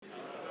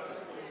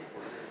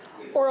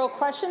Oral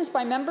questions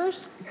by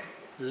members.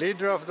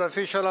 Leader of the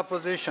Official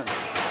Opposition.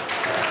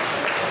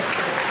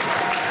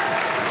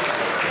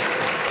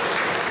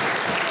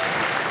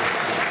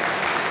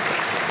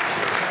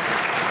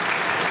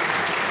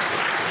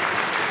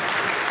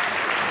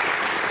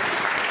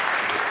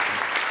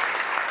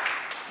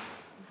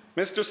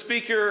 Mr.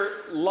 Speaker,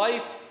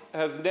 life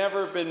has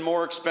never been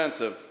more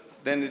expensive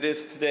than it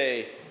is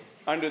today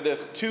under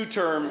this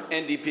two-term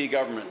NDP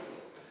government.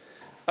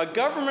 A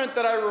government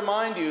that I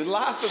remind you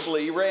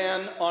laughably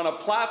ran on a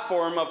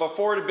platform of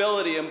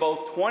affordability in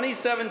both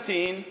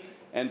 2017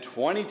 and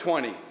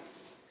 2020.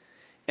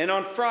 And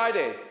on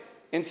Friday,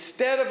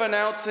 instead of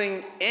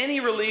announcing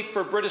any relief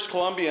for British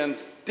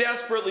Columbians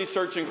desperately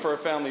searching for a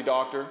family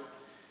doctor,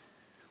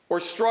 or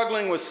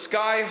struggling with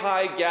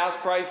sky-high gas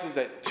prices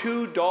at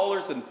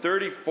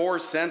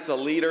 $2.34 a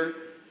litre,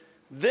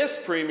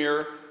 this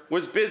Premier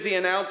was busy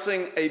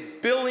announcing a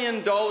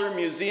billion-dollar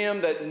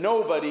museum that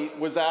nobody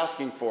was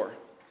asking for.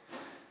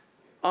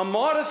 A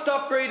modest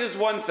upgrade is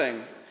one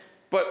thing,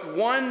 but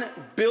 $1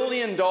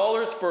 billion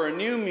for a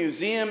new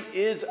museum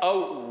is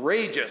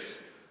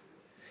outrageous.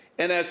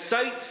 And as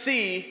Site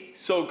C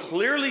so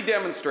clearly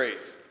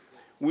demonstrates,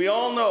 we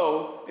all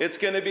know it's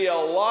going to be a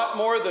lot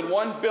more than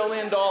 $1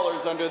 billion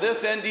under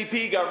this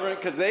NDP government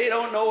because they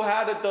don't know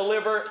how to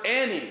deliver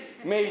any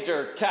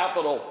major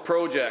capital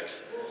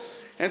projects.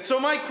 And so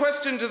my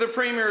question to the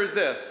Premier is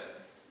this: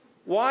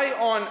 why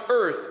on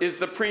earth is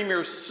the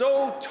Premier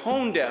so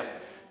tone-deaf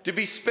to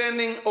be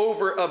spending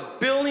over $1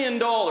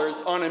 billion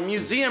on a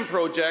museum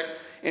project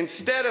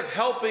instead of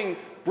helping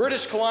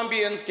British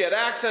Columbians get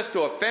access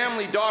to a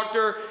family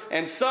doctor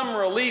and some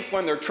relief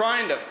when they're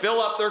trying to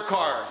fill up their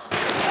cars?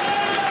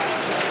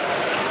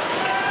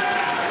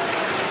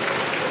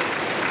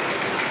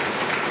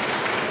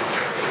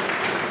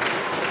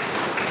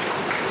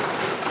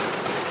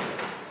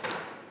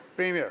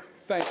 Premier.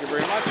 Thank you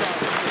very much. Thank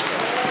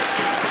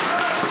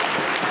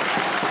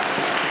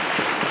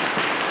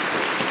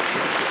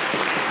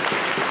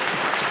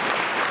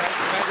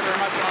you very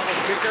much, Honourable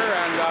Speaker.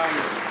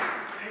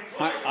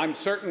 And I'm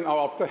certain,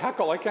 to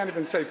heckle, I can't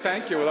even say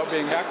thank you without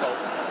being heckled.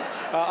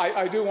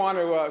 I do want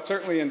to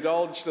certainly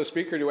indulge the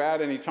Speaker to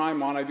add any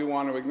time on. I do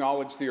want to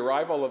acknowledge the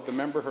arrival of the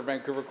member for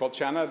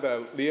Vancouver-Colchena,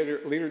 the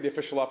leader of the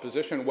Official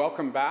Opposition.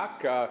 Welcome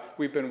back.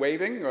 We've been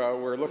waiting.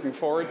 We're looking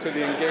forward to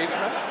the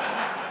engagement.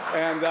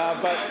 And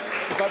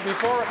but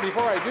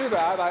before I do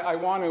that, I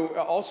want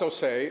to also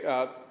say,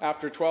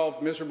 after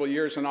 12 miserable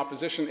years in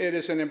opposition, it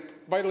is a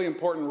vitally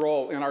important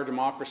role in our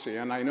democracy.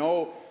 And I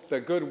know the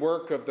good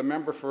work of the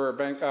member for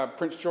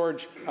Prince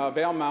George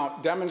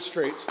Valemount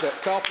demonstrates that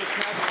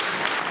selflessness.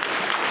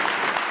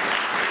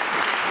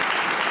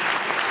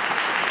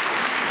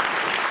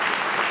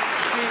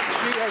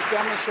 She has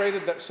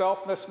demonstrated that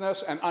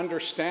selflessness and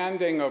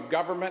understanding of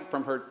government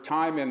from her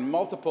time in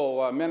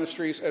multiple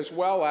ministries, as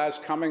well as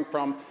coming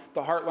from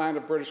the heartland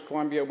of British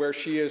Columbia, where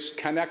she is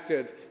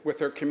connected with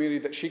her community,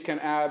 that she can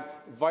add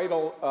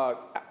vital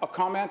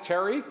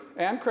commentary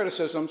and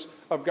criticisms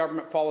of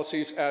government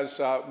policies,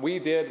 as we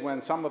did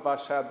when some of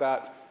us had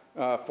that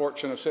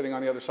fortune of sitting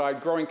on the other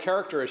side, growing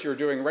character as you're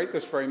doing right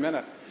this very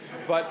minute.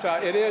 But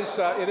it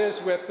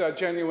is with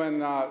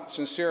genuine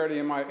sincerity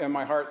in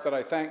my heart that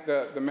I thank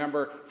the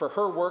member for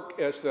her work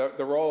as the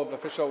role of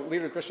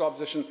leader of official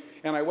opposition,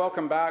 and I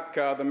welcome back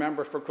the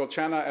member for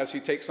Colchena as he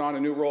takes on a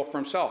new role for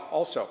himself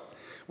also.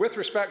 With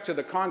respect to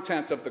the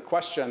content of the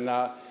question,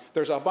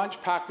 there's a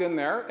bunch packed in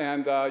there,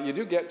 and you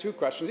do get two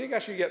questions. You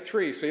actually get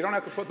three, so you don't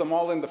have to put them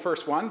all in the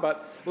first one,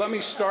 but let me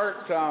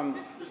start. There's so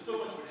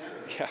much material.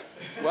 Yeah,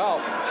 well,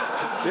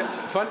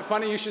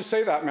 funny you should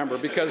say that, member,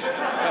 because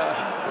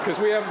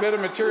we have a bit of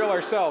material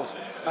ourselves.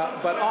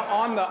 But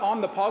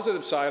on the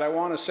positive side, I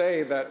want to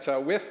say that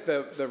with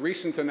the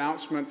recent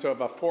announcement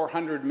of a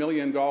 $400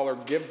 million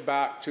give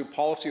back to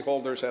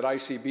policyholders at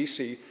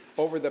ICBC,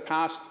 over the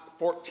past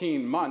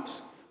 14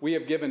 months, we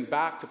have given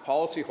back to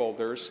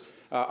policyholders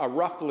a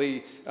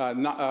roughly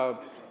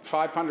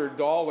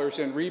 $500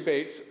 in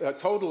rebates,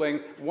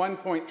 totaling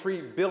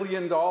 $1.3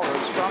 billion from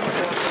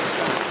the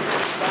corporation.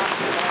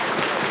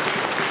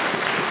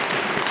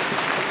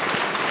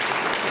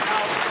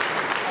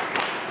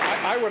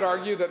 I would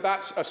argue that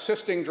that's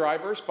assisting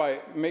drivers by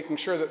making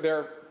sure that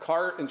their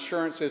car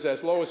insurance is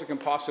as low as it can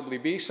possibly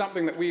be,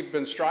 something that we've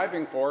been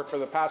striving for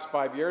the past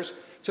 5 years,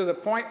 to the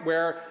point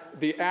where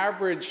the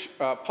average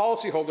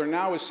policyholder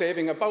now is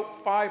saving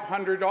about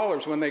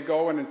 $500 when they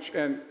go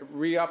and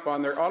re-up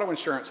on their auto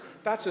insurance.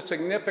 That's a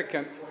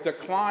significant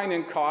decline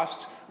in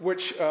costs,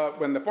 which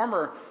when the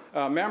former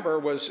member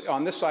was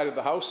on this side of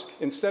the House,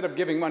 instead of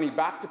giving money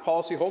back to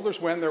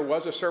policyholders when there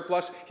was a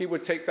surplus, he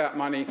would take that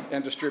money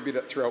and distribute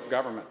it throughout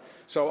government.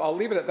 So I'll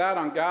leave it at that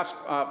on gas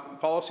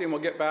policy, and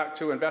we'll get back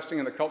to investing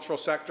in the cultural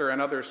sector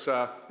and others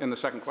in the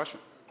second question.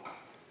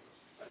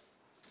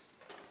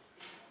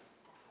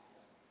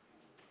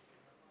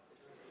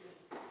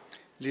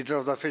 Leader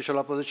of the Official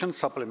Opposition,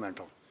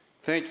 supplemental.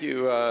 Thank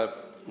you,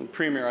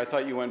 Premier. I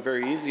thought you went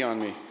very easy on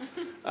me.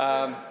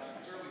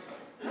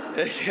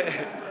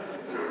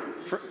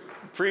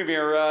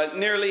 Premier,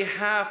 nearly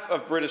half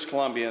of British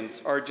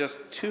Columbians are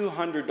just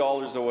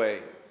 $200 away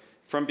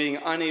from being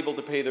unable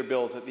to pay their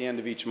bills at the end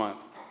of each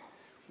month.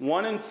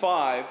 1 in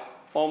 5,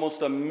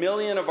 almost 1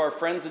 million of our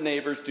friends and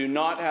neighbors do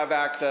not have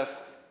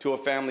access to a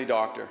family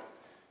doctor.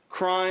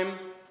 Crime,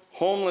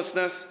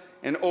 homelessness,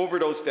 and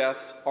overdose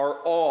deaths are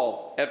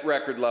all at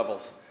record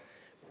levels.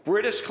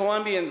 British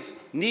Columbians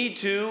need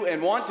to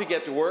and want to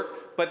get to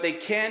work, but they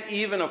can't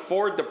even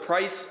afford the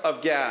price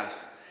of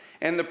gas.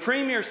 And the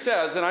Premier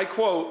says, and I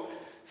quote,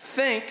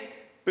 "Think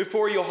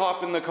before you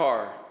hop in the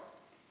car."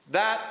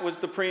 That was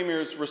the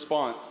Premier's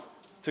response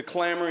to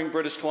clamoring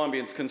British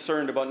Columbians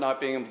concerned about not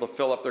being able to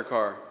fill up their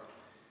car.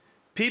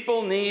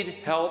 People need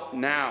help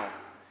now.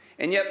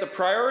 And yet the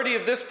priority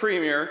of this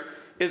Premier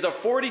is a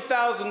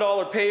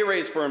 $40,000 pay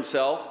raise for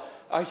himself,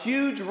 a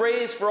huge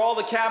raise for all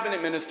the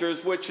cabinet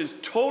ministers, which is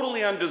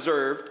totally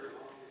undeserved,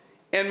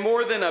 and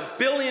more than $1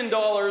 billion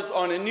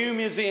on a new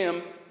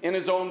museum in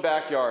his own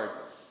backyard.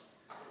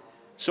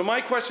 So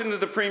my question to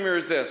the Premier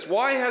is this: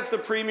 why has the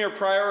Premier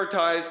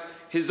prioritized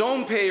his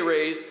own pay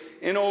raise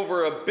in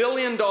over $1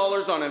 billion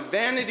on a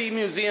vanity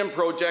museum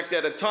project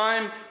at a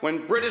time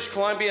when British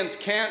Columbians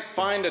can't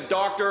find a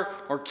doctor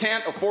or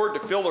can't afford to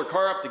fill their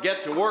car up to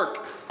get to work?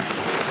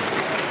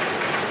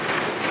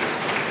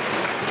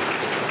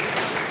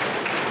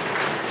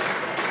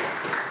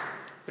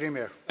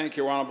 Premier. Thank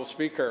you, Honourable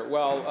Speaker.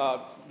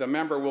 Well, the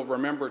member will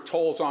remember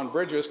tolls on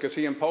bridges because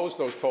he imposed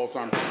those tolls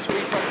on bridges.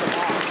 We took them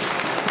off.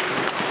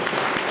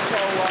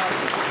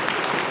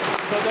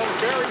 So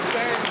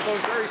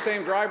those very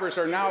same drivers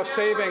are now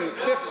saving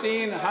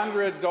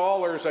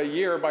 $1,500 a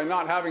year by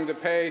not having to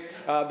pay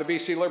the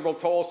BC Liberal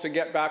tolls to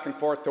get back and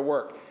forth to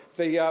work.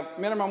 The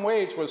minimum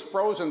wage was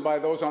frozen by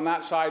those on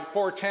that side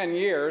for 10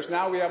 years.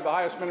 Now we have the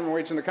highest minimum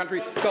wage in the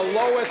country, the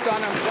lowest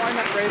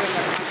unemployment rate in the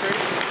country.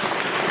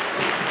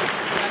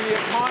 And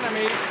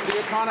the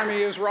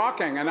economy is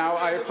rocking. And now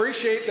I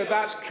appreciate that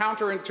that's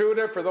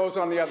counterintuitive for those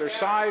on the other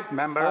side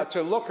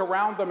to look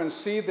around them and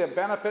see the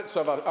benefits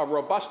of a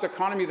robust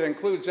economy that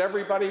includes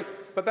everybody.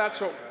 But that's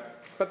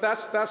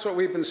what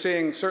we've been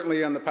seeing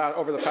certainly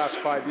over the past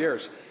 5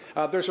 years.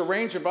 There's a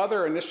range of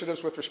other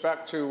initiatives with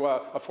respect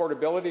to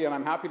affordability, and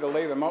I'm happy to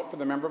lay them out for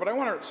the member. But I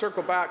want to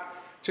circle back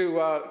to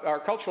our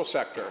cultural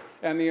sector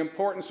and the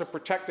importance of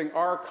protecting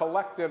our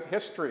collective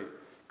history.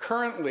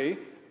 Currently,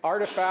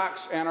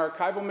 artifacts and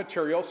archival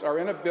materials are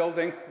in a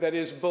building that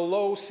is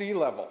below sea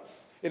level.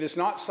 It is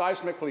not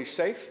seismically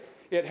safe.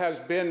 It has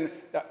been,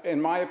 in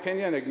my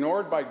opinion,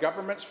 ignored by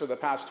governments for the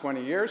past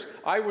 20 years.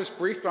 I was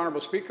briefed, Honourable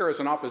Speaker,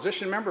 as an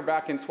opposition member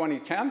back in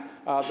 2010.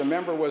 The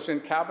member was in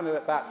cabinet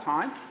at that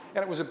time,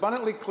 and it was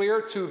abundantly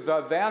clear to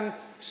the then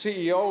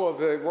CEO of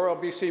the Royal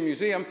BC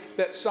Museum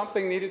that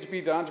something needed to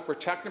be done to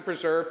protect and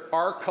preserve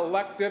our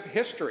collective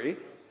history.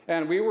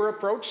 And we were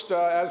approached,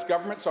 as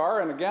governments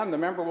are, and again, the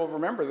member will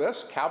remember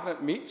this,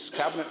 Cabinet meets,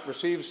 Cabinet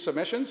receives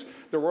submissions.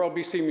 The Royal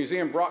BC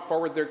Museum brought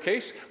forward their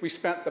case. We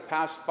spent the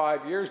past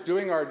 5 years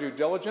doing our due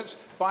diligence,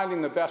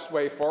 finding the best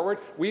way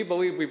forward. We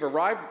believe we've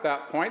arrived at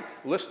that point,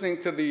 listening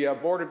to the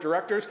board of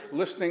directors,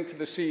 listening to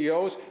the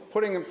CEOs,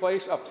 putting in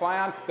place a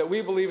plan that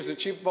we believe is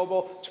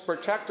achievable to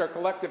protect our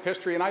collective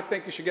history, and I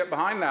think you should get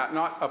behind that,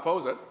 not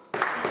oppose it.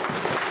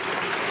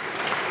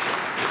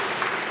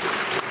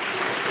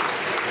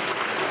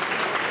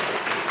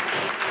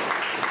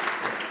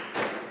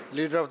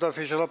 Leader of the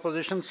Official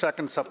Opposition,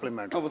 second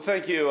supplemental. Oh, well,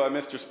 thank you,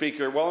 Mr.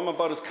 Speaker. Well, I'm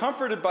about as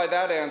comforted by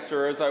that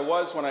answer as I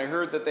was when I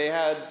heard that they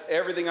had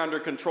everything under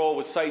control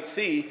with Site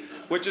C,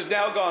 which has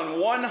now gone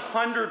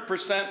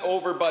 100%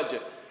 over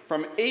budget,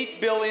 from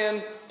 $8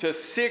 billion to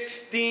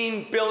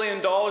 $16 billion,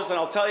 and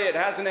I'll tell you, it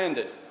hasn't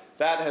ended.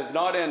 That has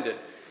not ended.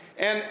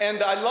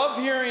 And I love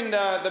hearing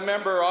the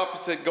member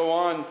opposite go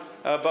on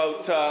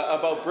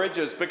about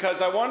bridges,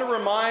 because I want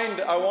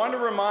to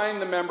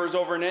remind the members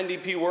over in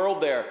NDP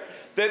World there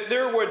that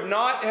there would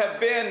not have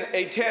been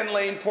a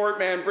 10-lane Port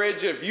Mann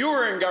Bridge if you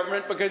were in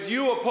government, because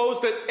you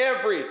opposed it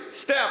every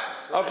step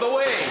of the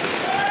way.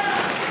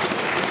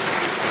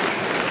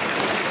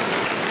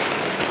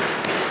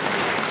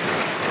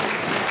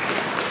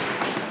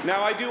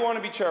 Now, I do want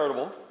to be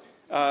charitable,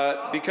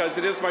 because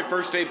it is my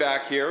first day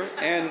back here,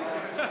 and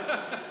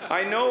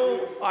I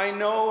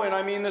know, and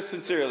I mean this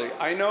sincerely,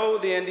 I know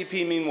the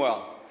NDP mean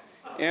well,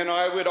 and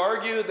I would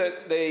argue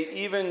that they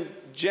even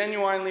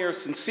genuinely are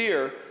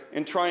sincere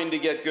in trying to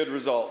get good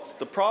results.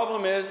 The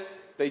problem is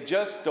they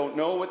just don't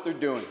know what they're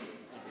doing.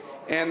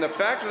 And the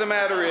fact of the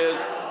matter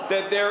is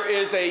that there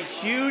is a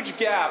huge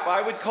gap,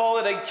 I would call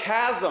it a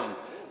chasm,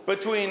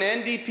 between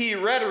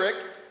NDP rhetoric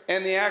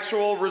and the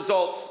actual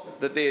results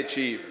that they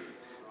achieve.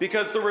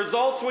 Because the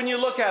results, when you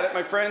look at it,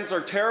 my friends, are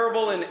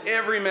terrible in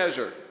every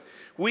measure.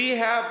 We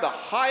have the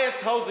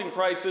highest housing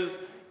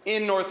prices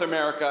in North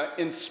America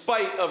in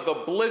spite of the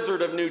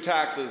blizzard of new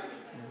taxes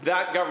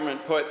that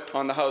government put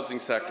on the housing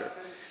sector.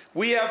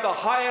 We have the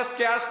highest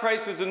gas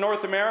prices in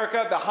North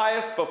America, the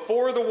highest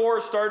before the war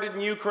started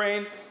in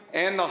Ukraine,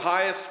 and the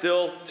highest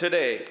still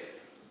today,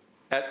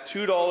 at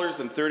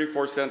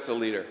 $2.34 a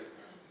litre.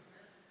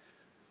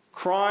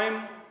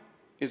 Crime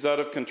is out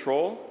of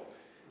control.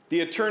 The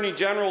Attorney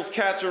General's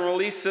catch and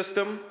release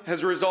system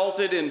has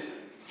resulted in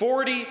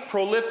 40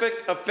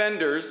 prolific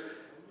offenders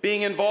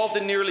being involved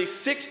in nearly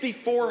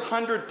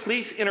 6,400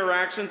 police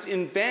interactions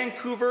in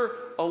Vancouver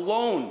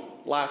alone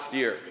last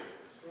year.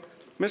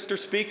 Mr.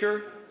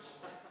 Speaker,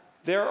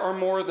 there are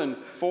more than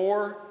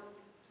 4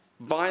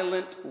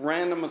 violent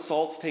random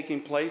assaults taking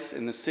place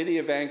in the city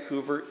of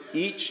Vancouver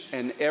each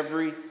and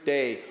every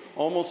day,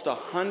 almost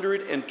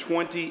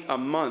 120 a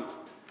month.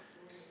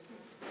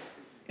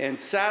 And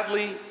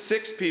sadly,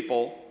 6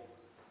 people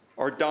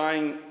are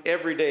dying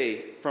every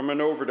day from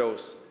an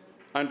overdose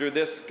under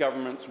this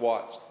government's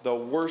watch, the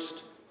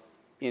worst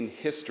in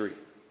history.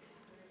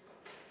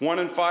 1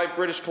 in 5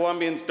 British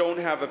Columbians don't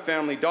have a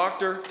family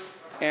doctor,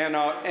 and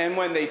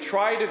when they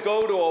try to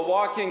go to a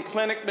walk-in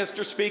clinic,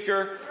 Mr.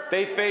 Speaker,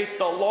 they face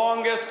the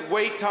longest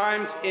wait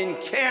times in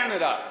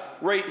Canada,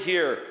 right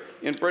here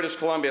in British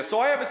Columbia. So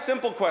I have a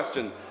simple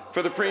question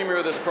for the Premier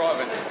of this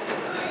province.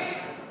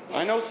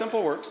 I know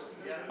simple works.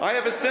 I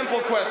have a simple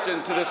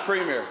question to this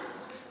Premier.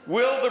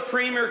 Will the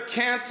Premier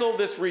cancel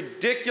this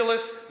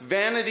ridiculous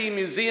vanity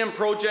museum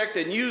project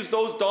and use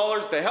those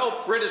dollars to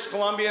help British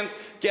Columbians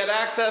get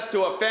access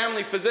to a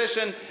family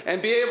physician and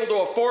be able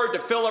to afford to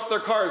fill up their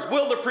cars?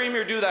 Will the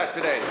Premier do that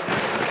today?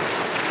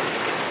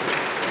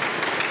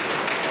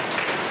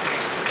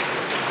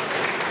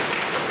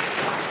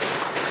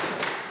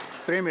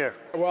 Premier.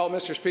 Well,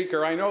 Mr.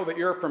 Speaker, I know that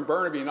you're from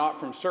Burnaby, not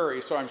from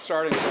Surrey, so I'm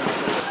starting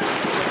from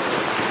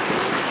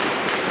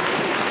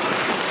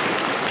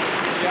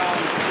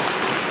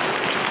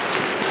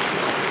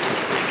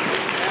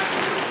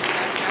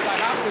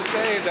to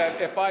say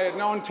that if I had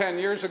known 10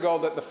 years ago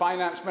that the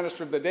finance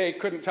minister of the day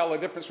couldn't tell the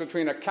difference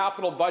between a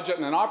capital budget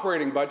and an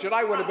operating budget,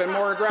 I would have been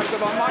more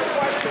aggressive on my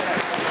question.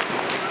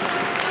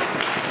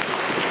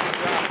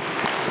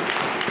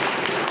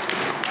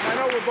 And I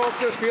know we're both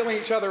just feeling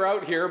each other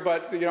out here,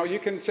 but you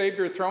can save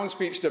your throne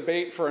speech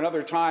debate for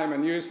another time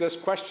and use this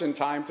question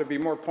time to be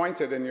more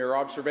pointed in your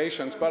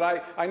observations.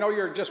 But I know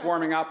you're just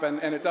warming up,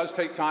 and it does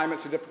take time.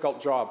 It's a difficult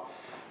job.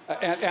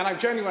 And I'm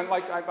genuine,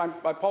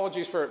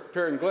 apologies for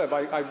appearing glib.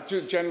 I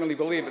do genuinely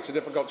believe it's a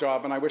difficult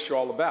job, and I wish you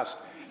all the best.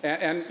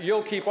 And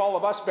you'll keep all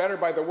of us better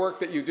by the work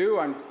that you do.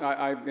 And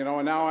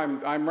now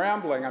I'm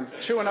rambling. I'm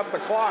chewing up the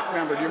clock.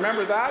 Remember? Do you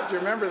remember that? Do you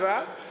remember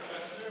that?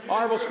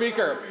 Honourable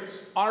Speaker,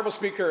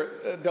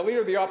 the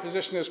Leader of the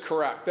Opposition is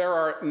correct. There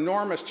are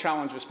enormous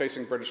challenges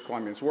facing British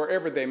Columbians,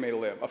 wherever they may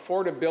live.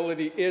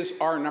 Affordability is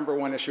our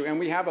 #1 issue, and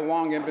we have a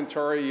long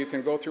inventory. You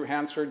can go through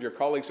Hansard. Your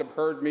colleagues have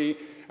heard me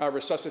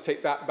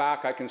resuscitate that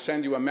back. I can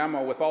send you a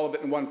memo with all of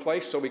it in one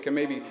place so we can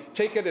maybe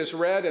take it as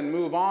read and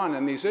move on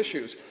in these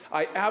issues.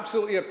 I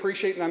absolutely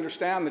appreciate and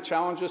understand the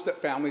challenges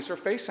that families are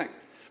facing.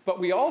 But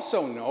we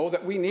also know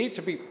that we need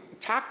to be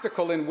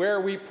tactical in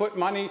where we put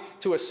money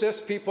to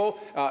assist people.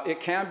 It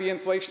can be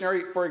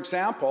inflationary. For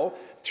example,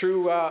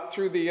 through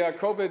the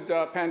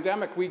COVID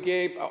pandemic, we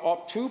gave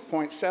up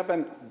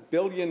 $2.7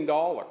 billion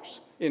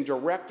in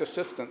direct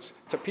assistance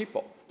to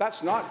people.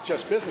 That's not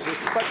just businesses,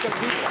 but to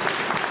people.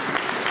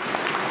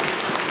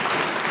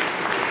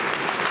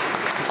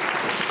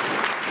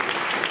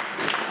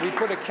 We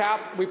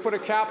put a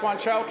cap on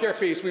childcare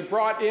fees. We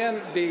brought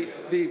in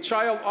the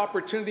child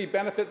opportunity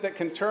benefit that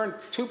can turn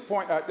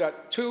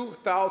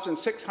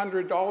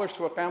 $2,600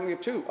 to a family of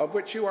 2, of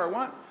which you are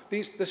one.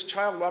 This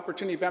child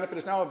opportunity benefit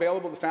is now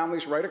available to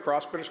families right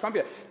across British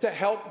Columbia to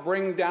help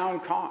bring down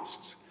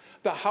costs.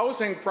 The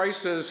housing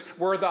prices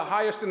were the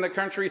highest in the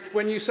country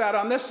when you sat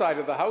on this side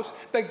of the House.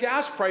 The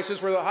gas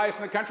prices were the highest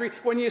in the country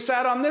when you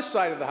sat on this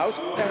side of the House.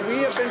 And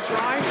we have been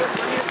trying to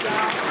bring it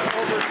down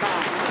over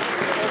time.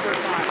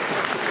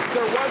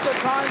 There was a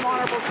time,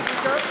 Honourable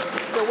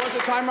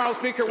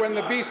Speaker, when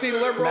the BC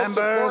Liberals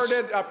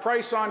supported a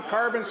price on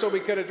carbon so we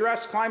could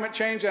address climate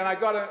change, and I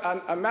got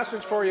a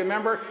message for you,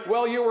 member.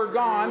 Well, you were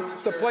gone.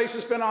 The place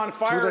has been on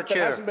fire. It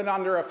hasn't been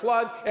under a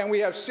flood, and we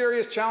have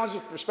serious challenges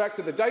with respect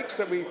to the dikes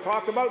that we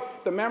talk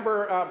about. The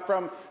member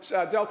from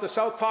Delta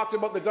South talked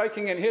about the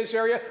diking in his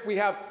area. We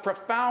have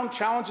profound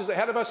challenges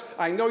ahead of us.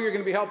 I know you're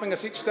going to be helping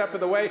us each step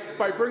of the way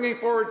by bringing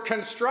forward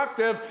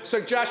constructive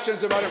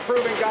suggestions about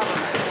improving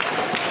government.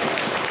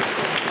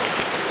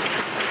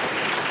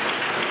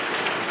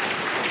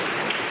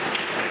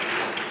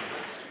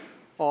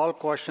 All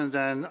questions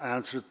and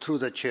answered through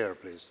the chair,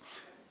 please.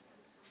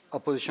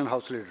 Opposition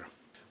House Leader.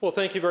 Well,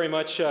 thank you very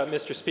much,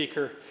 Mr.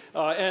 Speaker.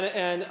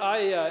 And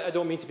I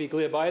don't mean to be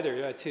glib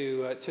either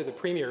to the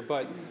Premier,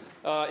 but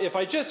if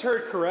I just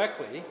heard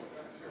correctly,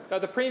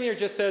 the Premier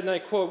just said, and I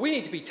quote, "We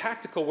need to be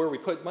tactical where we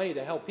put money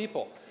to help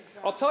people."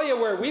 I'll tell you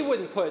where we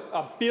wouldn't put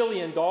 $1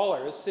 billion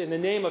in the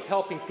name of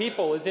helping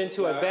people is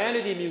into a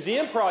vanity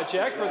museum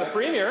project for the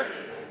Premier.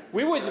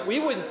 We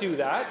wouldn't do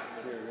that.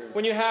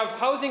 When you have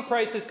housing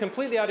prices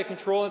completely out of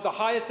control at the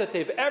highest that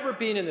they've ever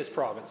been in this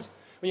province,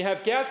 when you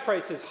have gas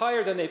prices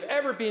higher than they've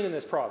ever been in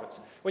this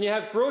province, when you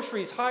have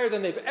groceries higher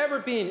than they've ever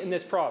been in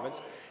this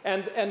province,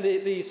 and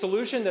the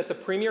solution that the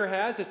Premier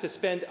has is to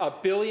spend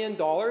 $1 billion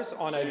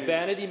on a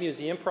vanity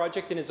museum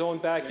project in his own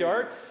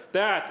backyard,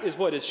 that is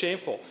what is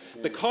shameful.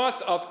 The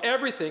cost of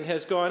everything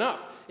has gone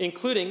up.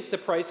 including the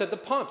price at the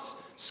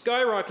pumps.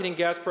 Skyrocketing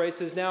gas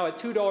prices now at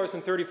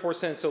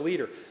 $2.34 a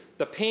litre.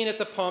 The pain at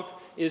the pump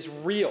is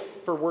real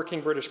for working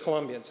British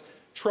Columbians.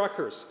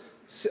 Truckers,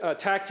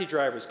 taxi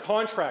drivers,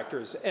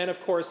 contractors, and of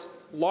course,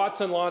 lots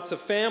and lots of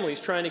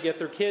families trying to get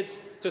their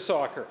kids to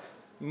soccer.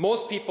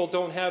 Most people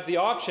don't have the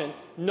option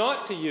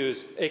not to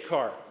use a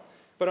car.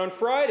 But on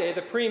Friday,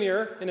 the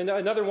Premier, in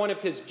another one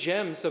of his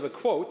gems of a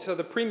quote,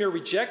 the Premier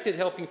rejected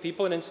helping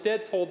people and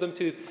instead told them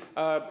to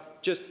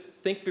just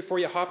think before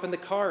you hop in the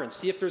car and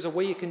see if there's a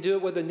way you can do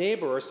it with a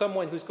neighbor or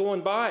someone who's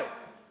going by.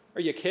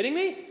 Are you kidding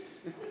me?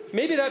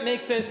 Maybe that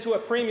makes sense to a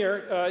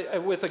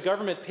Premier with a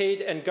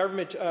government-paid and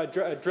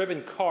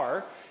government-driven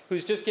car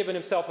who's just given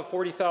himself a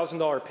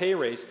 $40,000 pay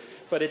raise,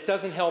 but it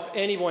doesn't help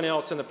anyone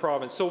else in the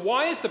province. So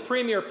why is the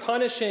Premier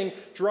punishing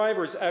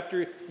drivers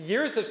after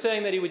years of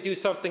saying that he would do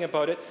something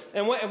about it?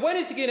 And when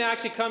is he going to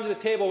actually come to the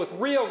table with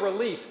real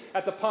relief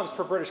at the pumps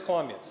for British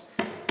Columbians?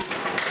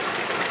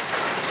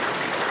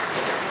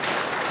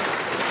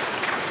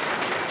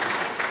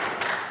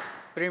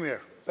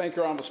 Premier. Thank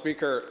you, Honourable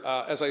Speaker.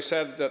 As I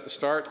said at the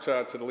start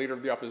to the Leader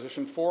of the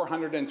Opposition,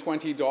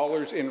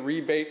 $420 in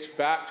rebates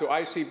back to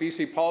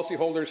ICBC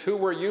policyholders who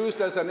were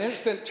used as an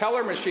instant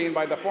teller machine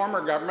by the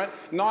former government,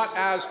 not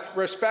as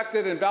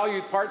respected and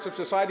valued parts of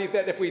society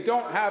that if we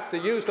don't have to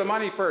use the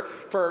money for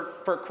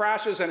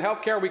crashes and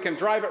health care, we can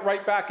drive it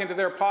right back into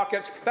their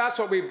pockets. That's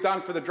what we've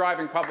done for the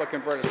driving public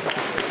in British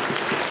Columbia.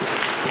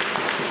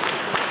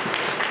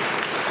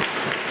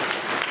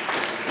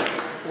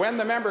 When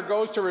the member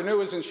goes to renew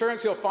his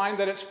insurance, he'll find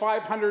that it's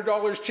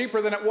 $500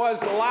 cheaper than it was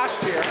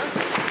last year.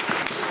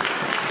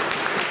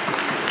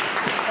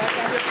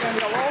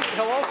 And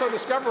he'll also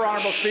discover,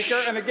 Honourable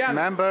Speaker, and again,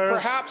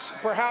 Members.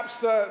 perhaps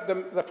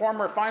the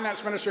former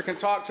finance minister can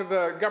talk to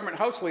the government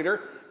House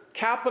Leader.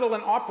 Capital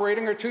and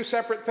operating are two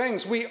separate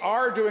things. We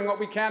are doing what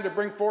we can to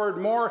bring forward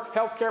more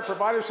healthcare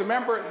providers.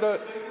 Remember, the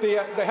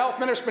health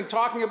minister's been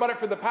talking about it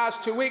for the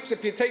past 2 weeks.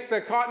 If you take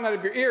the cotton out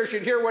of your ears,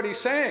 you'd hear what he's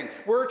saying.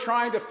 We're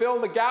trying to fill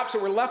the gaps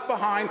that were left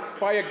behind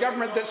by a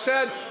government that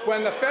said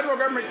when the federal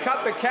government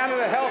cut the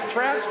Canada Health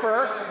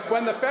Transfer,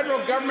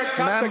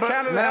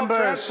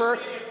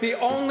 the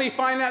only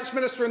finance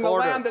minister in the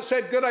land that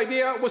said good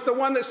idea was the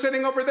one that's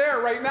sitting over there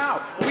right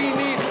now. We need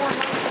more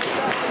money for the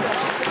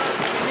healthcare.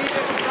 We need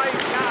it right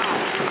now.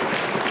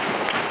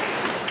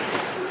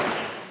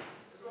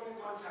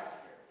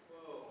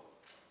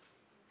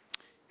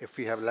 If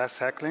we have less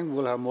heckling,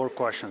 we'll have more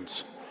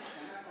questions.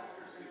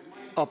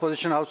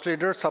 Opposition House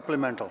Leader,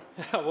 supplemental.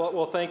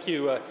 well, thank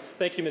you,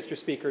 Mr.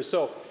 Speaker.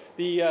 So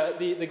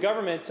the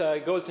government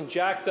goes and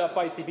jacks up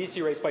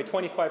ICBC rates by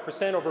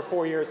 25% over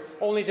 4 years,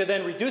 only to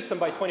then reduce them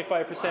by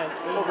 25%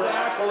 over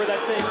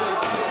that same time.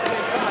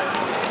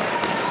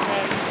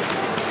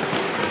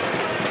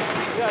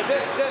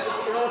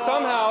 And,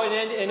 somehow in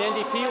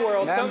NDP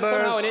world,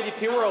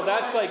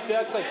 that's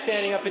like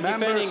standing up and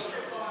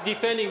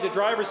defending the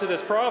drivers of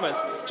this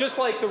province. Just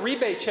like the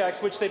rebate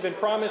checks, which they've been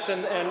promised,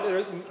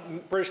 and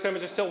British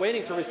Columbians are still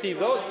waiting to receive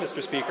those,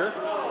 Mr. Speaker.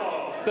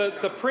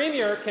 The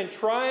Premier can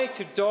try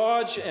to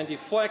dodge and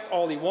deflect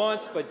all he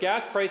wants, but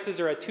gas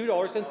prices are at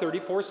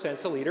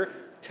 $2.34 a litre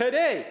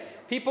today.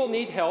 People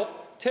need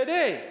help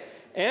today.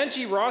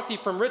 Angie Rossi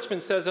from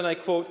Richmond says, and I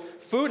quote,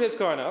 "Food has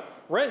gone up,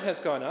 rent has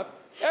gone up,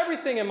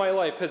 everything in my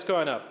life has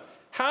gone up.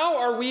 How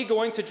are we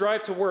going to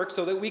drive to work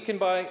so that we can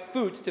buy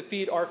food to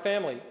feed our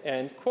family?"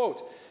 End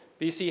quote.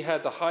 BC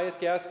had the highest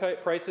gas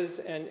prices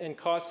and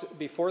costs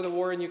before the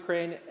war in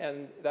Ukraine,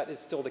 and that is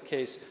still the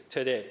case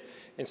today.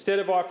 Instead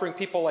of offering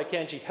people like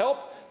Angie help,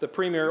 the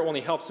Premier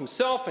only helps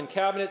himself and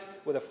Cabinet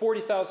with a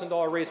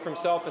 $40,000 raise for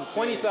himself and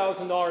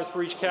 $20,000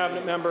 for each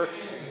Cabinet member.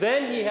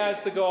 Then he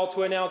has the gall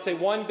to announce a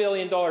 $1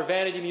 billion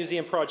vanity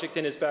museum project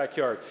in his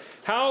backyard.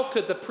 How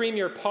could the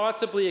Premier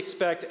possibly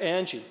expect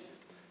Angie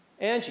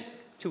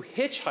to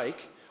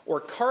hitchhike or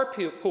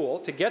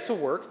carpool to get to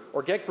work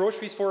or get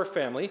groceries for her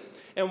family?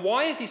 And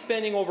why is he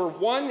spending over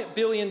 $1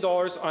 billion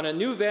on a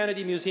new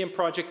vanity museum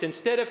project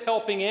instead of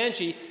helping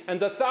Angie and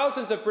the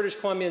thousands of British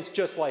Columbians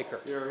just like her?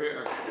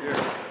 Here.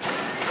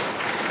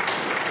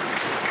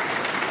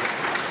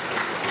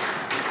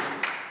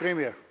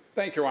 Premier.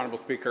 Thank you, Honourable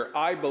Speaker.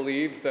 I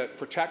believe that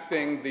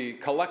protecting the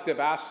collective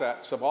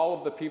assets of all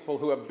of the people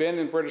who have been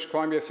in British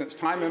Columbia since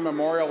time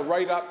immemorial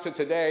right up to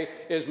today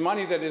is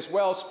money that is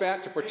well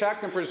spent to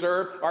protect and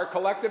preserve our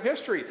collective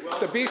history.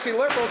 The BC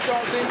Liberals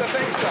don't seem to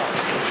think so.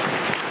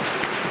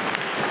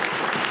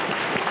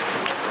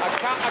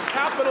 A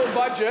capital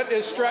budget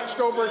is stretched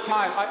over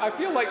time. I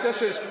feel like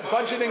this is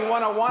budgeting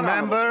 101,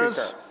 Honourable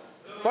Speaker.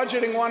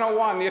 Budgeting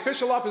 101. The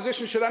official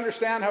opposition should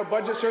understand how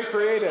budgets are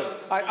created.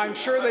 I'm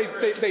sure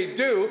they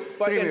do,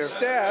 but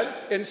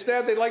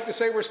instead they'd like to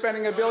say we're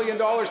spending $1 billion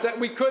that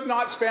we could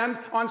not spend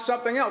on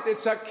something else.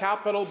 It's a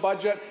capital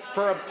budget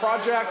for a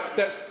project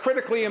that's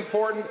critically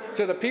important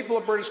to the people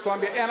of British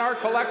Columbia and our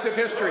collective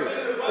history.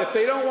 If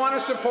they don't want to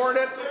support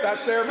it,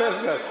 that's their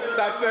business.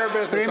 That's their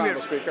business,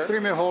 Honourable Speaker.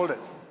 Premier, hold it.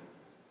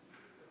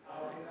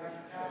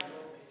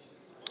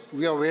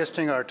 We are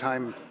wasting our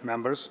time,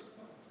 members.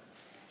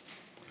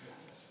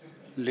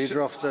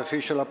 Leader of the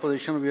official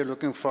opposition, we are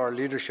looking for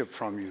leadership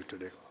from you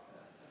today.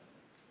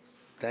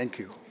 Thank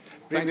you. Thank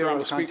you, Premier,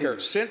 Honourable Speaker. continue.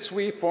 Since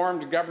we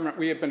formed government,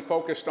 we have been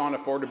focused on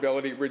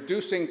affordability,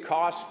 reducing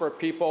costs for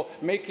people,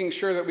 making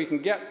sure that we can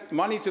get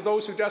money to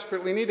those who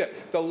desperately need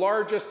it. The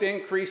largest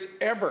increase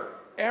ever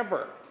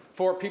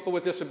for people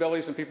with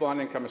disabilities and people on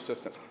income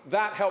assistance.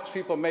 That helps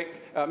people make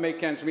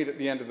ends meet at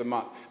the end of the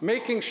month.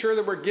 Making sure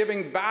that we're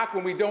giving back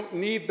when we don't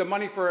need the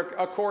money for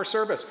a core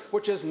service,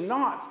 which is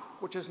not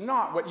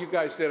what you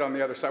guys did on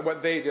the other side,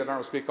 what they did,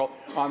 Honourable Speaker,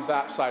 on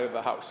that side of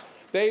the House.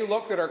 They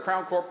looked at our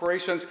Crown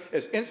corporations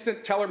as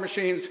instant teller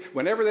machines.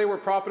 Whenever they were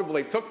profitable,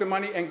 they took the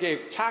money and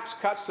gave tax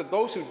cuts to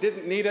those who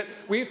didn't need it.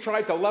 We've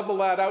tried to level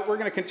that out. We're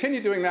going to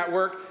continue doing that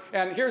work.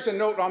 And here's a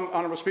note,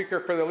 Honourable Speaker,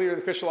 for the Leader of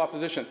the Official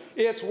Opposition.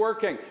 It's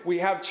working. We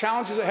have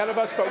challenges ahead of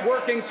us, but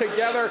working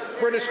together,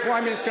 British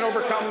Columbians can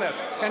overcome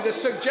this. And to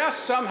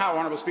suggest somehow,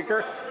 Honourable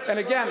Speaker, and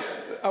again,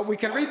 we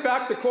can read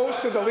back the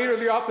quotes to the Leader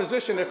of the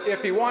Opposition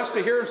if he wants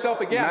to hear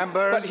himself again.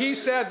 Members. But he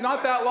said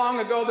not that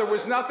long ago there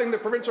was nothing the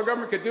provincial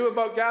government could do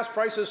about gas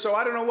prices, so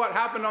I don't know what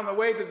happened on the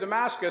way to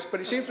Damascus, but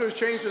he seems to have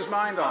changed his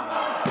mind on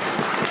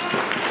that.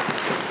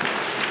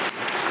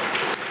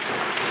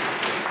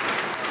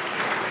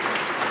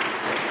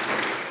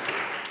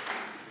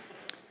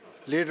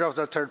 Leader of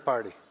the third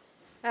party.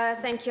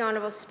 Thank you,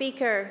 Honourable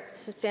Speaker.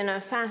 This has been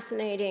a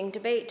fascinating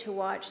debate to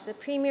watch. The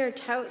Premier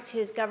touts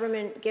his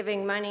government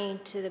giving money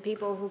to the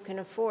people who can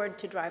afford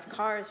to drive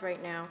cars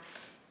right now.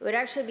 It would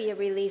actually be a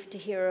relief to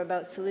hear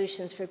about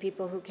solutions for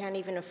people who can't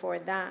even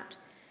afford that.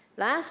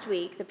 Last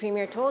week, the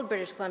Premier told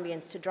British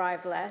Columbians to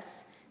drive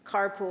less,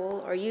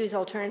 carpool, or use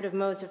alternative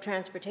modes of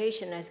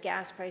transportation as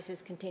gas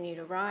prices continue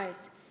to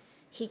rise.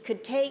 He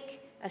could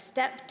take a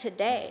step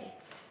today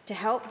to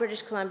help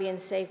British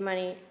Columbians save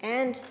money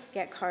and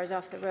get cars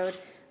off the road.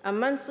 A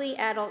monthly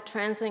adult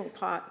TransLink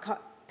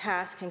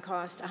pass can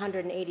cost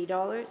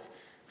 $180.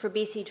 For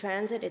BC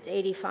Transit, it's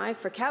 $85.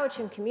 For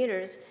Cowichan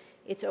commuters,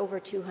 it's over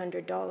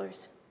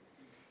 $200.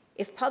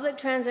 If public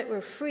transit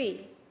were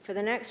free for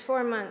the next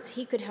 4 months,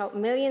 he could help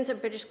millions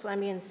of British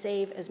Columbians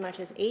save as much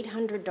as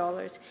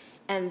 $800,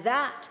 and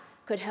that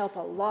could help a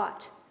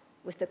lot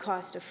with the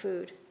cost of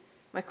food.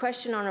 My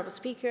question, Honourable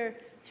Speaker,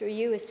 through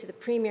you is to the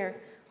Premier.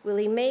 Will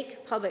he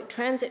make public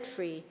transit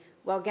free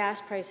while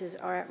gas prices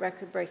are at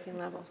record-breaking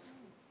levels?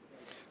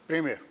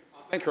 Premier.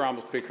 Thank you,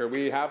 Honourable Speaker.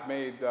 We have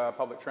made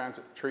public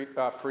transit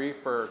free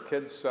for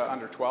kids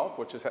under 12,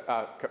 which is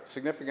a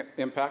significant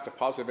impact, a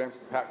positive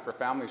impact for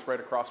families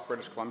right across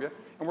British Columbia.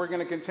 And we're going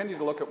to continue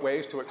to look at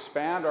ways to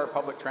expand our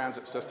public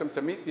transit system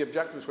to meet the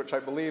objectives which I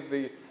believe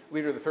the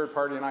Leader of the Third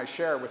Party and I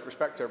share with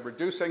respect to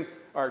reducing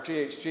our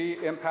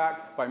GHG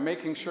impact by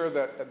making sure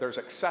that there's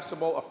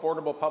accessible,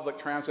 affordable public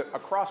transit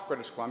across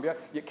British Columbia.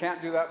 You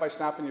can't do that by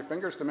snapping your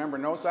fingers. The member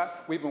knows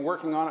that. We've been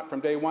working on it from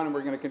day one, and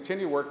we're going to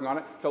continue working on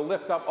it to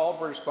lift up all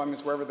British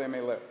Columbians wherever they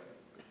may live.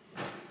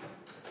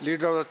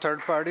 Leader of the third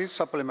party,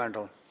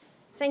 supplemental.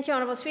 Thank you,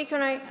 Honourable Speaker.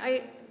 And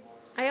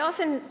I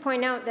often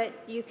point out that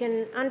you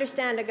can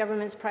understand a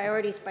government's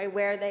priorities by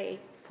where they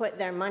put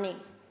their money.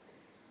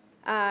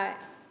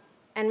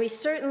 And we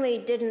certainly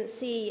didn't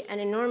see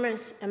an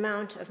enormous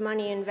amount of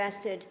money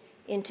invested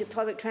into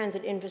public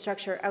transit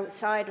infrastructure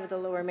outside of the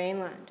Lower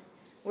Mainland,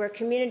 where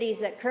communities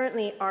that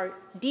currently are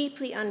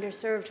deeply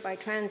underserved by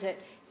transit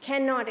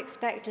cannot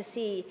expect to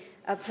see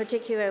a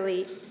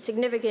particularly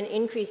significant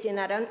increase in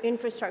that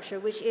infrastructure,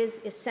 which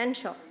is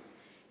essential.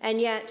 And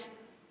yet,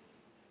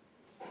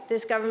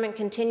 this government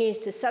continues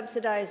to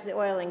subsidize the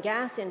oil and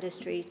gas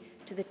industry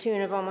to the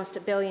tune of almost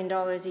 $1 billion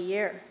a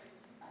year.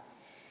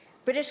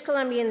 British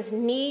Columbians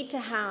need to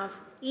have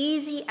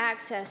easy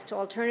access to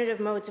alternative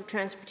modes of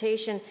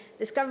transportation.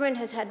 This government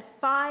has had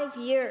 5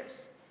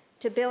 years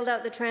to build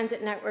out the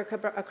transit network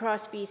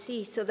across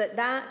BC so that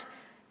that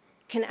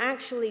can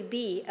actually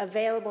be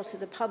available to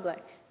the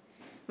public.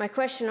 My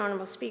question,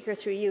 Honourable Speaker,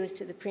 through you is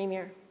to the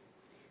Premier.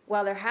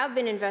 While there have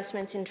been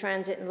investments in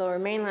transit in Lower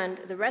Mainland,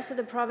 the rest of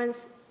the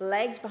province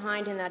lags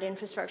behind in that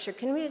infrastructure.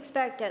 Can we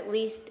expect at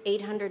least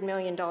 $800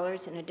 million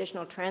in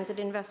additional transit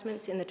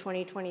investments in the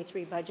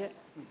 2023 budget?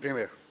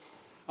 Premier.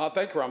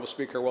 Thank you, Honourable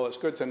Speaker. Well, it's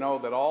good to know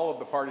that all of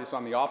the parties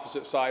on the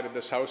opposite side of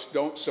this House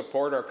don't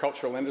support our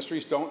cultural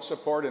industries, don't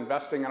support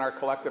investing in our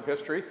collective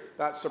history.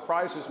 That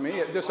surprises me.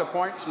 It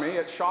disappoints me.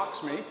 It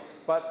shocks me.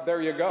 But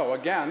there you go.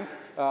 Again,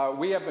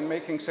 we have been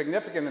making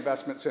significant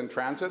investments in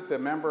transit. The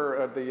member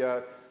of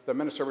the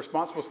minister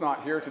responsible is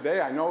not here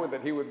today. I know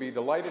that he would be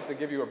delighted to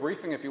give you a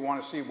briefing if you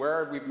want to see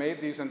where we've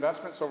made these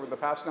investments over the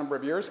past number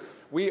of years.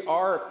 We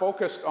are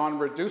focused on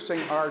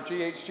reducing our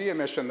GHG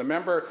emission. The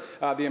member,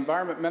 the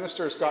environment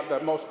minister, has got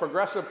the most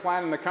progressive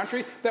plan in the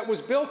country that was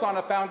built on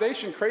a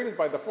foundation created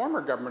by the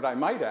former government, I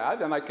might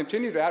add, and I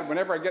continue to add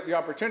whenever I get the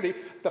opportunity.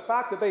 The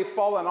fact that they've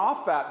fallen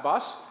off that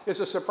bus is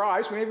a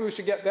surprise. Maybe we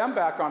should get them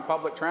back on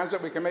public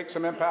transit. We can make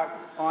some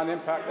impact on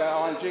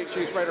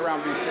GHGs right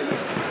around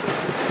BC.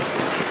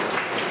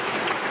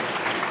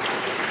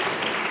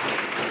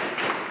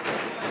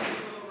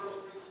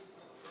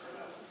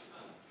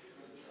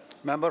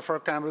 Member for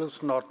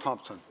Kamloops North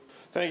Thompson.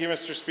 Thank you,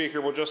 Mr. Speaker.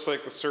 Well, just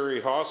like the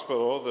Surrey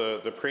Hospital,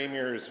 the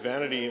Premier's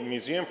Vanity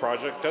Museum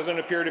project doesn't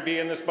appear to be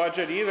in this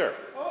budget either.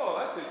 Oh,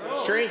 that's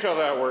interesting. Strange how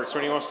that works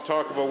when he wants to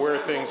talk about where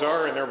things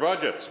are in their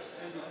budgets.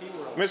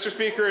 Mr.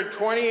 Speaker, in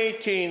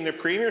 2018, the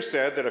Premier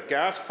said that if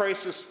gas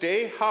prices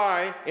stay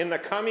high in the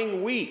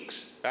coming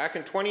weeks, back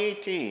in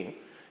 2018,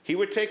 he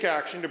would take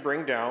action to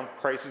bring down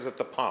prices at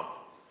the pump.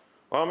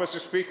 Well, Mr.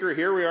 Speaker,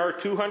 here we are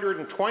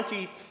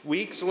 220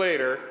 weeks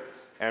later,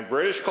 and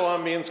British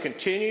Columbians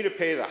continue to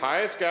pay the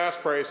highest gas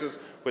prices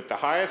with the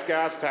highest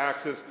gas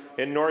taxes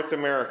in North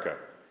America.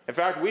 In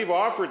fact, we've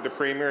offered the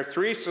Premier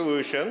 3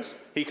 solutions.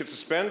 He could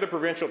suspend the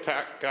provincial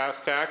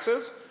gas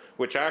taxes,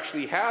 which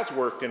actually has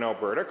worked in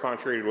Alberta,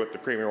 contrary to what the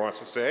Premier wants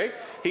to say.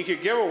 He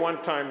could give a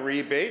one-time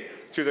rebate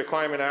through the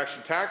Climate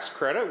Action Tax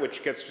Credit,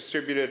 which gets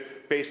distributed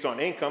based on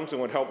incomes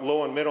and would help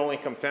low and middle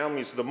income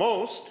families the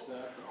most.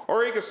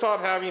 Or he could stop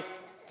having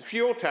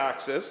fuel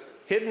taxes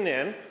hidden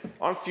in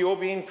on fuel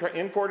being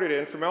imported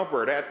in from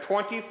Alberta at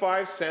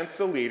 25 cents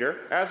a litre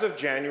as of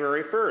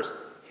January 1st.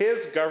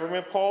 His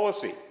government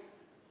policy.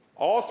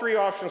 All 3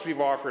 options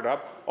we've offered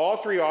up, all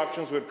 3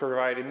 options would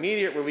provide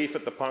immediate relief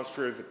at the pumps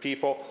for the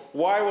people.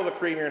 Why will the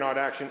Premier not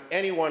action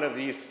any one of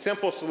these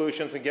simple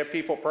solutions and get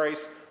people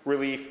price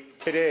relief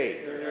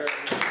today?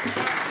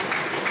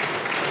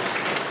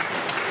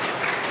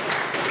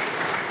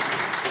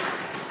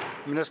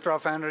 Minister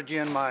of Energy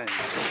and Mines.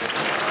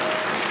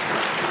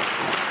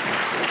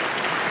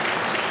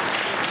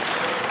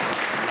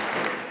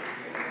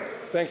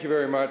 Thank you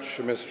very much,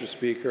 Mr.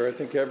 Speaker. I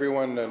think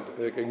everyone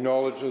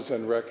acknowledges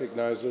and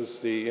recognizes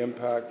the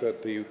impact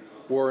that the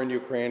war in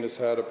Ukraine has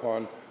had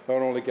upon not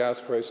only gas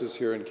prices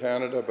here in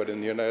Canada, but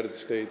in the United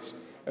States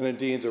and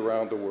indeed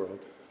around the world.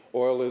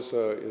 Oil is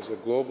a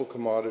global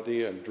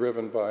commodity and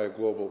driven by a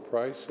global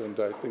price, and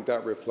I think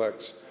that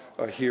reflects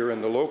here in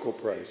the local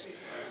price.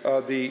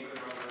 The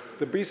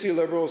BC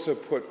Liberals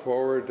have put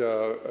forward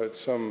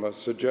some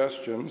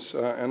suggestions,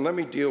 and let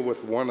me deal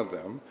with one of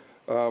them.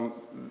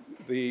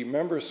 The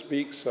member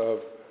speaks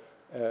of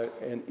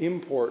an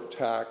import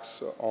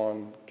tax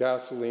on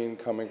gasoline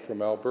coming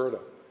from Alberta.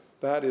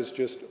 That is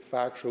just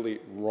factually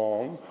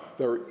wrong.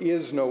 There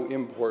is no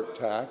import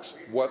tax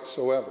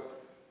whatsoever.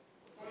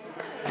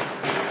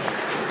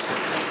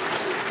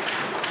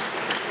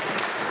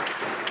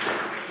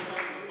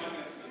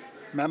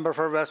 Member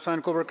for West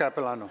Vancouver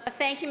Capilano.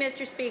 Thank you,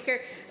 Mr. Speaker.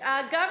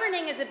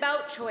 Governing is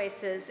about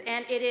choices,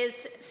 and it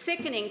is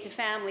sickening to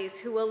families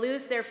who will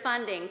lose their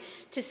funding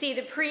to see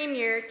the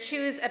Premier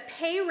choose a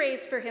pay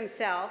raise for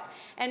himself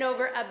and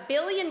over $1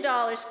 billion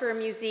for a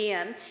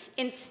museum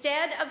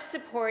instead of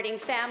supporting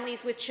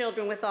families with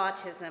children with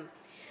autism.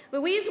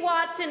 Louise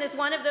Watson is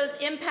one of those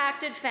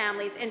impacted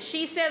families, and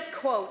she says,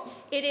 quote,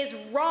 "It is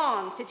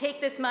wrong to take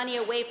this money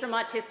away from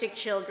autistic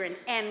children,"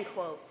 end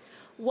quote.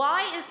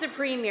 Why is the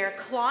Premier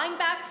clawing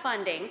back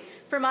funding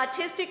from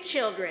autistic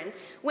children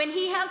when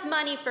he has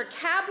money for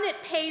cabinet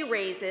pay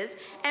raises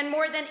and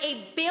more than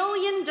 $1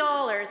 billion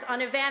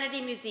on a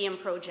vanity museum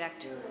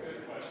project?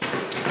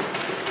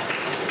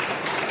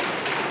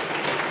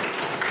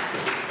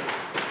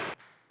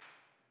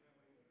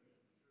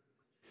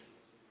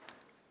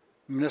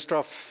 Minister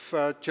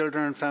of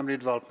Children and Family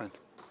Development.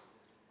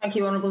 Thank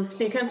you, Honourable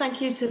Speaker, and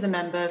thank you to the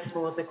member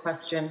for the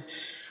question.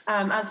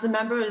 As the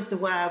member is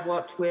aware,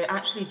 what we're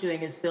actually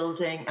doing is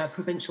building a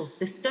provincial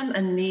system,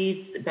 a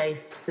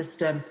needs-based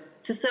system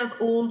to serve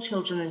all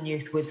children and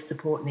youth with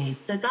support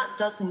needs. So that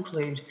does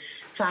include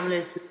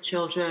families with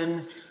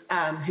children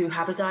who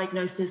have a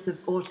diagnosis of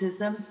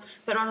autism.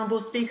 But,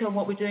 Honourable Speaker,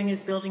 what we're doing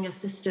is building a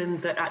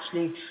system that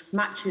actually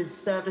matches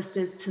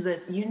services to the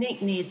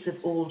unique needs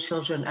of all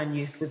children and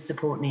youth with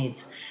support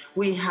needs.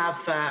 We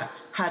have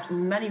had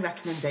many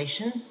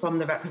recommendations from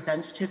the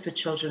representative for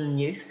children and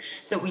youth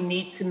that we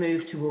need to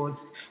move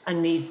towards a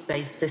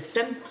needs-based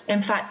system. In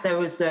fact, there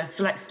was a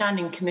select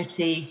standing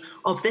committee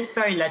of this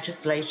very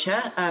legislature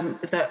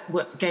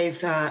that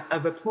gave a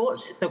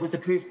report that was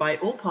approved by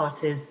all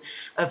parties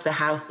of the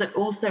House that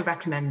also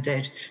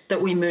recommended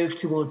that we move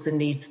towards a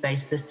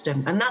needs-based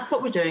system. And that's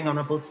what we're doing,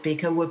 Honourable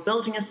Speaker. We're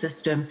building a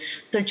system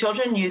so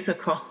children and youth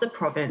across the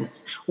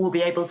province will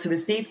be able to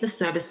receive the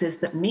services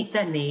that meet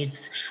their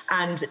needs,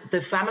 and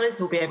the families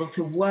will be able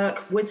to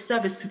work with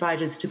service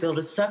providers to build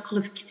a circle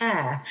of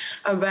care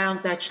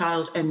around their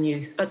child and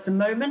youth. At the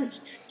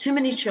moment, too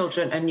many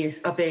children and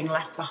youth are being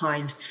left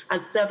behind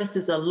as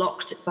services are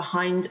locked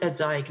behind a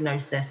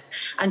diagnosis,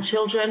 and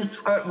children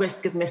are at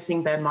risk of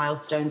missing their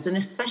milestones, and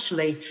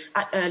especially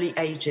at early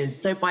ages.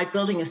 So by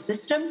building a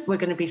system, we're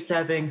going to be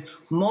serving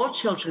more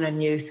children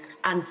and youth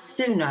and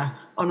sooner,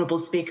 Honourable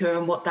Speaker,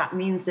 and what that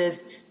means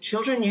is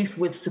children and youth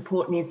with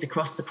support needs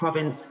across the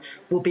province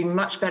will be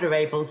much better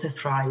able to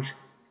thrive.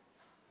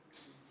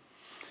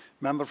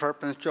 Member for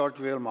Prince George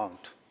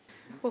Valemount.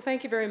 Well,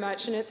 thank you very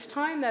much. And it's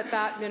time that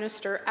that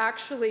minister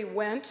actually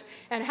went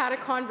and had a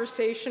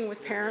conversation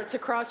with parents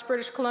across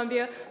British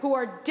Columbia who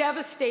are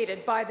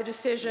devastated by the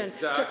decision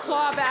to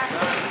claw back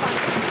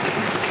funding.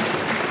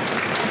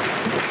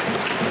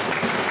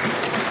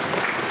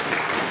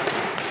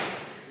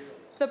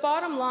 The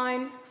bottom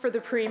line for the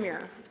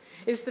Premier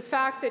is the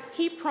fact that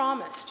he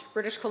promised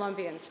British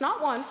Columbians,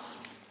 not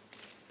once,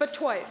 but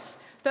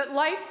twice, that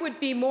life would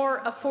be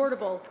more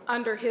affordable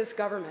under his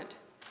government.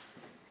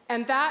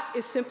 And that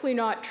is simply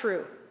not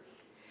true.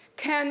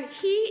 Can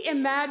he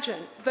imagine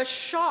the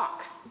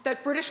shock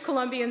that British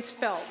Columbians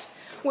felt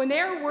when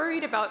they're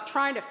worried about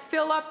trying to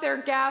fill up their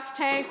gas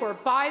tank or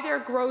buy their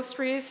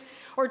groceries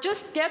or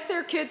just get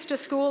their kids to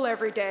school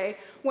every day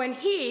when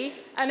he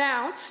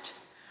announced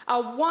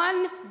a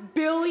 $1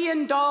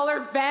 billion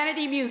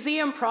vanity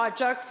museum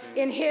project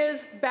in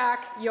his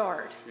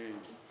backyard?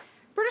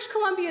 British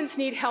Columbians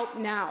need help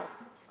now.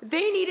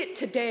 They need it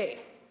today.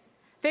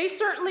 They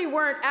certainly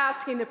weren't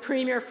asking the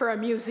Premier for a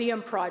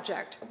museum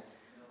project.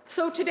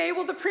 So today,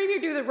 will the Premier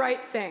do the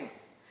right thing?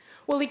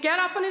 Will he get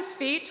up on his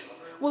feet?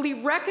 Will he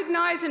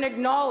recognize and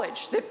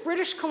acknowledge that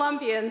British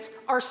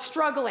Columbians are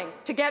struggling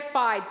to get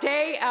by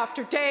day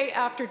after day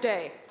after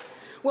day?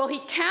 Will he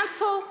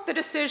cancel the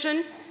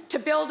decision to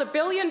build a $1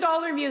 billion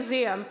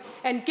museum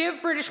and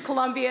give British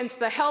Columbians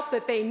the help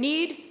that they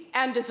need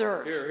and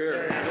deserve? Hear,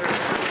 hear, hear.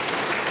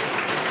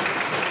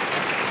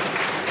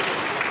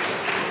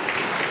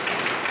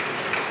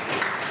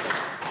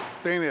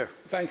 Premier.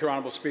 Thank you,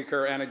 Honourable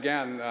Speaker. And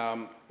again,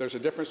 there's a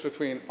difference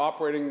between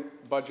operating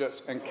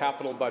budgets and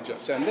capital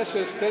budgets. And this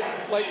is,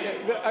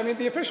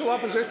 the official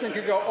opposition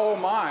could go, oh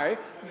my,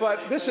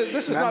 but this is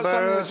not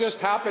something that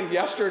just happened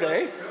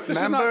yesterday.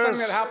 This is not something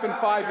that happened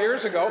 5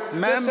 years ago.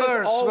 This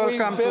has always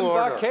been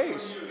the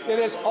case. It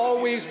has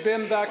always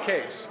been the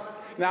case.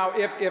 Now,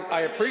 if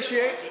I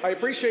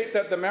appreciate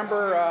that the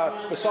member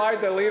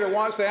beside the leader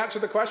wants to answer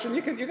the question,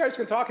 you guys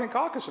can talk in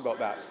caucus about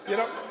that. You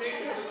know,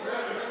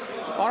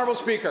 Honourable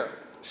Speaker,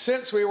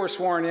 since we were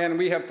sworn in,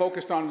 we have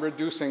focused on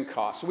reducing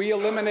costs. We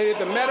eliminated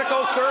the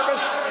medical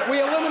service. We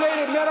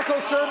eliminated medical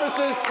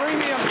services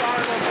premiums,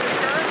 Honourable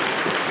Speaker.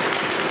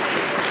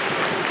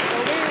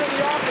 The leader of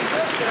the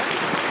opposition,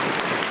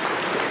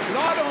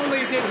 not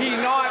only did he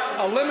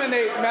not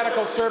eliminate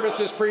medical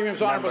services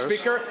premiums, Honourable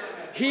Speaker,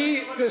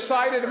 he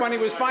decided when he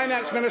was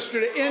finance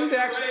minister to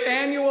index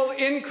annual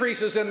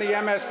increases in the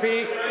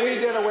MSP. We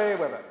did away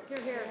with it. Hear,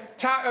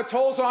 hear.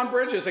 Tolls on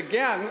bridges,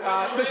 again,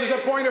 this is a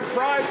point of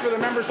pride for the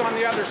members on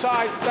the other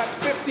side. That's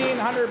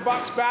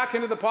 $1,500 back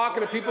into the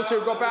pocket of people who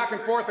go back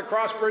and forth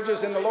across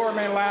bridges in the Lower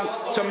Mainland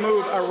to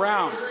move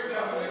around.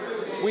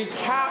 We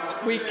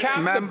capped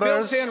the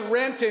built-in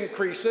rent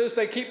increases.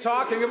 They keep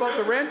talking about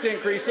the rent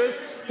increases.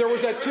 There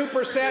was a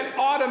 2%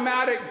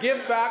 automatic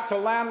give back to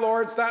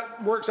landlords.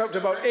 That works out to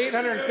about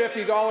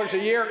 $850 a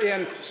year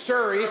in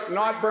Surrey,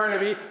 not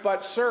Burnaby,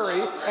 but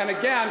Surrey. And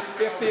again,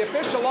 if the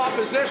official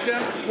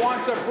opposition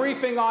wants a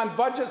briefing on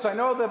budgets, I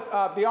know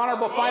that the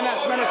Honourable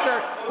Finance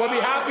Minister will be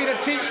happy to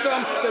teach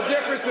them the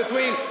difference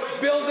between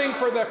building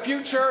for the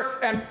future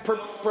and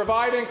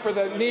providing for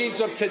the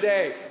needs of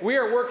today. We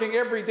are working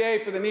every day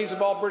for the needs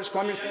of all British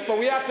Columbians, but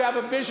we have to have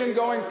a vision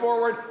going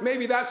forward.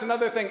 Maybe that's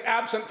another thing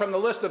absent from the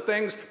list of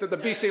things that the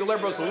BC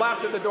Liberals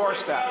left at the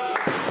doorstep.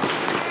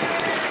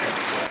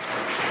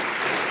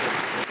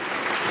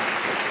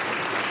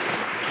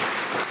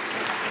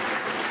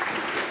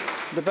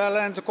 The bell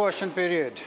ends the question period.